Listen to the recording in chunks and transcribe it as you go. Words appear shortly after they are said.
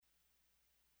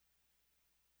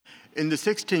In the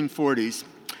 1640s,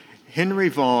 Henry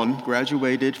Vaughan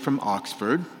graduated from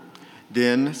Oxford,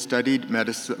 then studied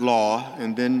law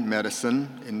and then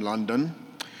medicine in London.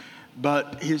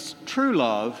 But his true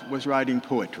love was writing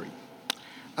poetry.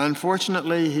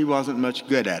 Unfortunately, he wasn't much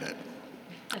good at it.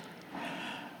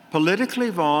 Politically,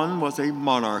 Vaughan was a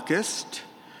monarchist.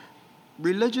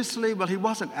 Religiously, well, he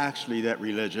wasn't actually that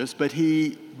religious, but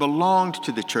he belonged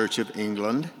to the Church of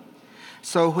England.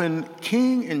 So when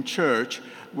king and church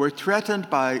were threatened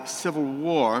by civil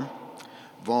war,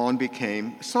 Vaughan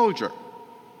became a soldier.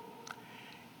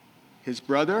 His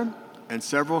brother and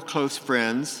several close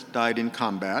friends died in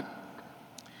combat.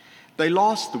 They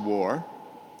lost the war.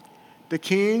 The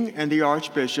king and the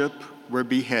archbishop were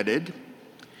beheaded.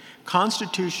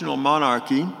 Constitutional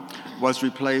monarchy was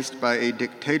replaced by a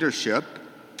dictatorship.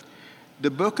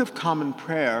 The Book of Common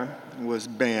Prayer was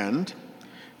banned,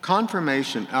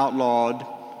 confirmation outlawed,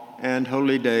 and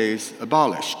holy days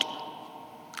abolished.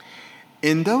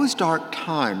 In those dark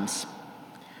times,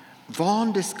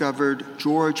 Vaughan discovered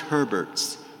George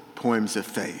Herbert's Poems of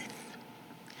Faith.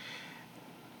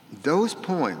 Those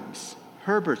poems,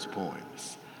 Herbert's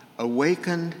poems,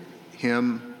 awakened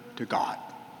him to God.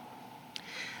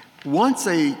 Once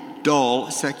a dull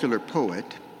secular poet,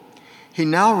 he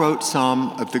now wrote some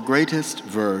of the greatest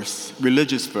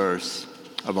religious verse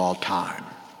of all time.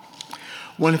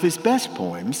 One of his best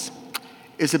poems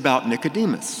is about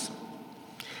Nicodemus.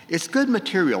 It's good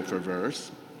material for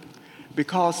verse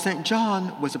because St.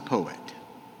 John was a poet.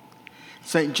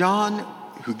 St. John,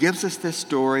 who gives us this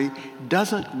story,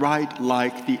 doesn't write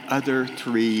like the other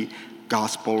three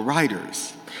gospel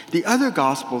writers. The other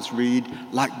gospels read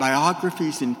like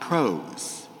biographies in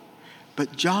prose,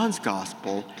 but John's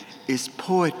gospel is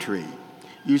poetry,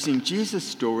 using Jesus'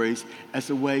 stories as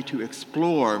a way to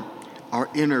explore our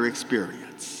inner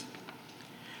experience.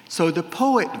 So the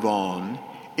poet Vaughan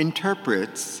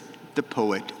interprets the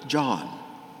poet John.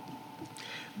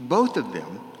 Both of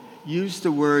them use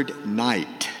the word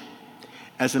night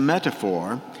as a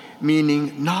metaphor,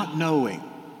 meaning not knowing,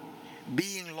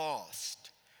 being lost,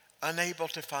 unable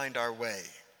to find our way.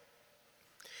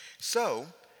 So,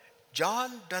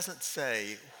 John doesn't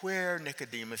say where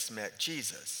Nicodemus met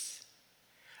Jesus,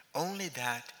 only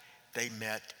that they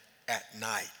met at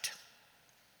night.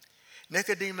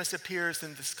 Nicodemus appears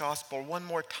in this gospel one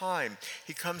more time.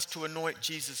 He comes to anoint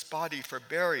Jesus' body for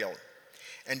burial.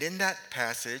 And in that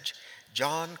passage,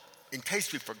 John, in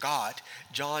case we forgot,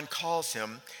 John calls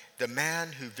him the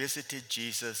man who visited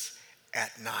Jesus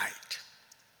at night.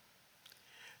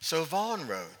 So Vaughan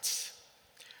wrote,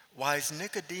 "Wise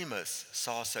Nicodemus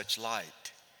saw such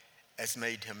light as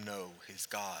made him know his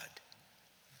God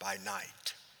by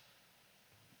night."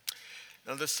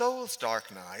 Now, the soul's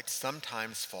dark night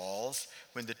sometimes falls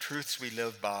when the truths we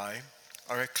live by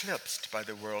are eclipsed by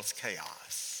the world's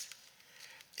chaos.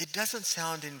 It doesn't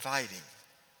sound inviting,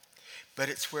 but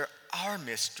it's where our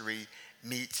mystery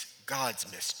meets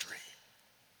God's mystery.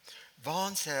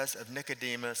 Vaughan says of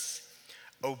Nicodemus,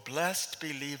 "O blessed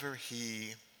believer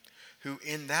he who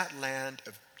in that land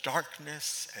of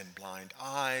darkness and blind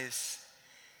eyes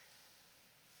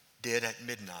did at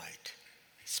midnight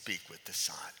speak with the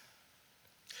sun."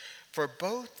 For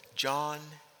both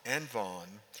John and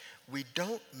Vaughan, we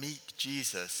don't meet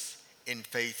Jesus in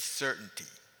faith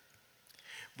certainty.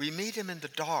 We meet him in the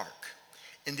dark,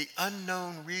 in the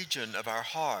unknown region of our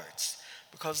hearts,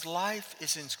 because life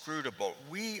is inscrutable.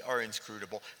 We are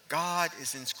inscrutable. God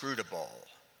is inscrutable.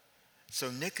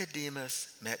 So Nicodemus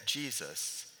met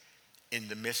Jesus in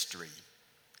the mystery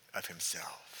of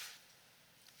himself.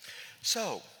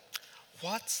 So,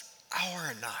 what's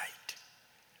our night?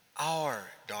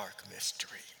 Our dark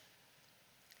mystery?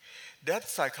 Depth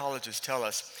psychologists tell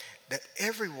us that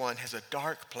everyone has a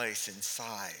dark place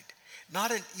inside,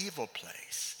 not an evil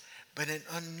place, but an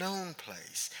unknown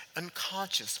place,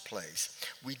 unconscious place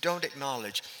we don't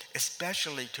acknowledge,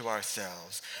 especially to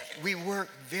ourselves. We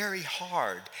work very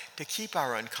hard to keep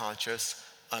our unconscious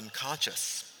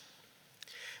unconscious.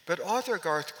 But author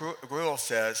Garth Gruhl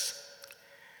says,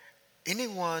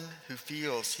 anyone who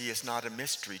feels he is not a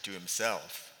mystery to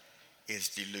himself is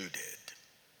deluded.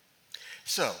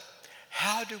 So,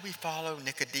 how do we follow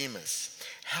Nicodemus?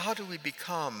 How do we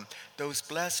become those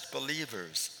blessed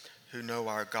believers who know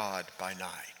our God by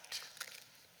night?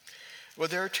 Well,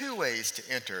 there are two ways to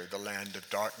enter the land of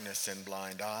darkness and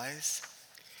blind eyes: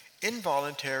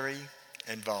 involuntary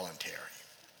and voluntary.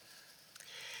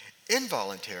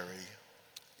 Involuntary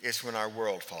is when our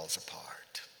world falls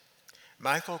apart.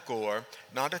 Michael Gore,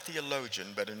 not a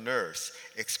theologian but a nurse,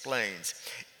 explains,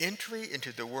 entry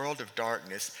into the world of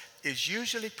darkness is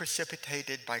usually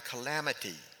precipitated by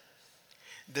calamity,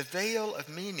 The veil of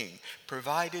meaning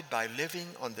provided by living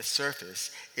on the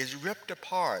surface is ripped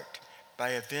apart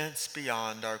by events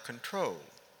beyond our control.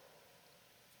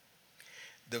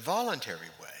 The voluntary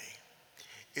way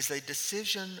is a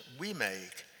decision we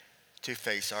make to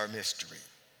face our mystery.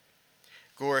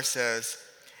 Gore says,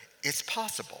 it's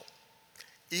possible,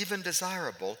 even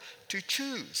desirable, to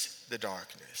choose the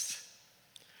darkness.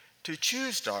 To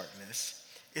choose darkness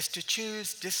is to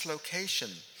choose dislocation,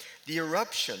 the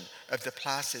eruption of the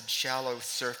placid, shallow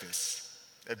surface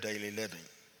of daily living.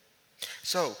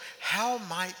 So, how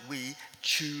might we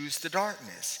choose the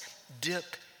darkness,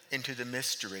 dip into the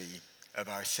mystery of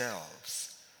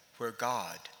ourselves, where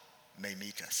God may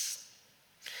meet us?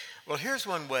 Well, here's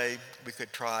one way we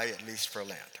could try, at least for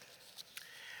Lent.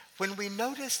 When we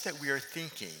notice that we are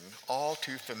thinking all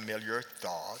too familiar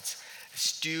thoughts,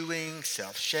 stewing,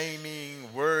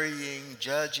 self-shaming, worrying,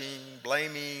 judging,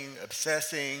 blaming,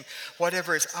 obsessing,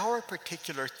 whatever is our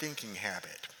particular thinking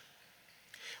habit,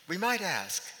 we might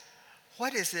ask,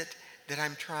 what is it that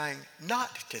I'm trying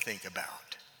not to think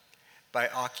about by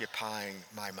occupying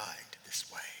my mind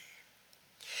this way?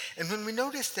 And when we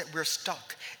notice that we're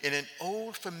stuck in an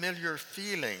old familiar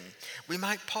feeling, we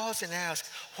might pause and ask,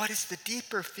 what is the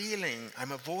deeper feeling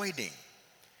I'm avoiding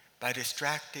by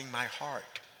distracting my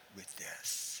heart with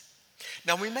this?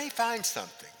 Now, we may find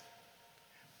something.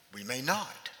 We may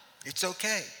not. It's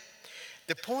okay.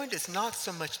 The point is not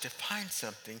so much to find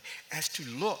something as to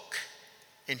look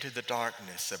into the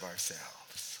darkness of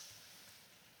ourselves.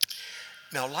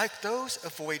 Now, like those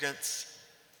avoidance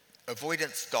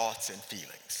thoughts and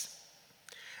feelings,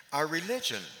 our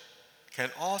religion can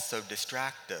also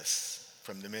distract us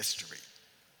from the mystery.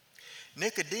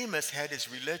 Nicodemus had his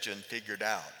religion figured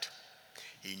out.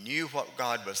 He knew what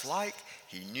God was like.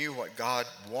 He knew what God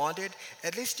wanted.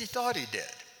 At least he thought he did.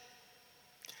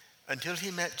 Until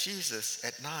he met Jesus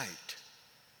at night.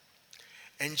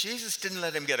 And Jesus didn't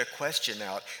let him get a question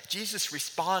out. Jesus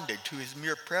responded to his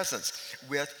mere presence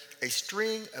with a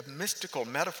string of mystical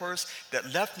metaphors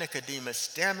that left Nicodemus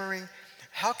stammering,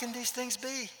 how can these things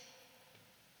be?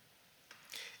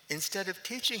 Instead of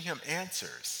teaching him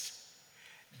answers,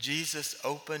 Jesus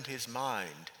opened his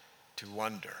mind to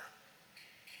wonder.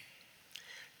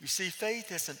 You see,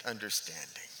 faith isn't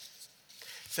understanding.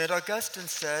 St. Augustine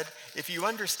said, if you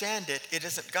understand it, it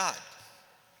isn't God.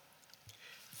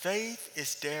 Faith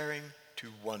is daring to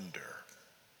wonder.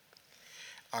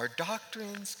 Our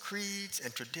doctrines, creeds,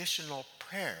 and traditional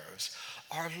prayers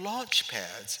are launch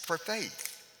pads for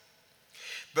faith.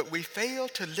 But we fail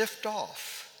to lift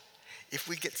off if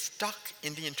we get stuck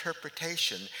in the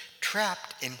interpretation,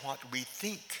 trapped in what we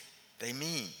think they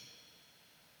mean.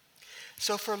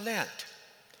 So for Lent,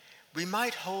 we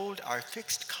might hold our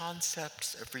fixed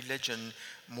concepts of religion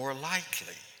more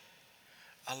lightly,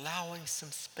 allowing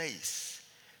some space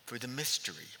for the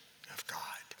mystery of God.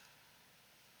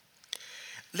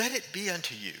 Let it be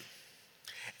unto you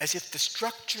as if the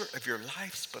structure of your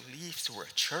life's beliefs were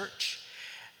a church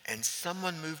and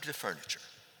someone moved the furniture.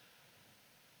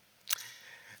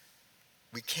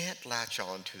 We can't latch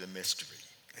on to the mystery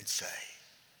and say,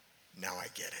 now I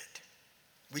get it.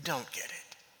 We don't get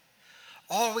it.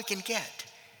 All we can get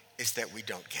is that we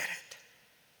don't get it.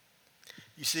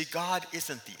 You see, God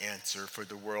isn't the answer for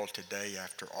the world today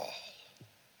after all.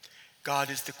 God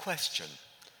is the question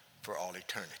for all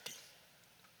eternity.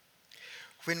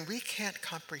 When we can't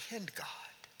comprehend God,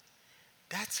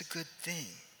 that's a good thing.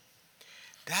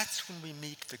 That's when we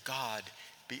meet the God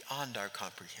beyond our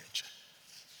comprehension.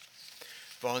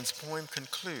 Vaughan's poem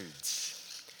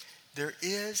concludes, there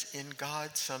is in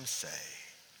God, some say,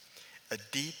 a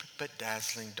deep but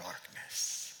dazzling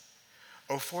darkness.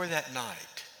 Oh, for that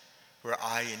night where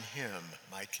I in him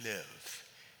might live,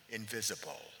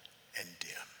 invisible and dim.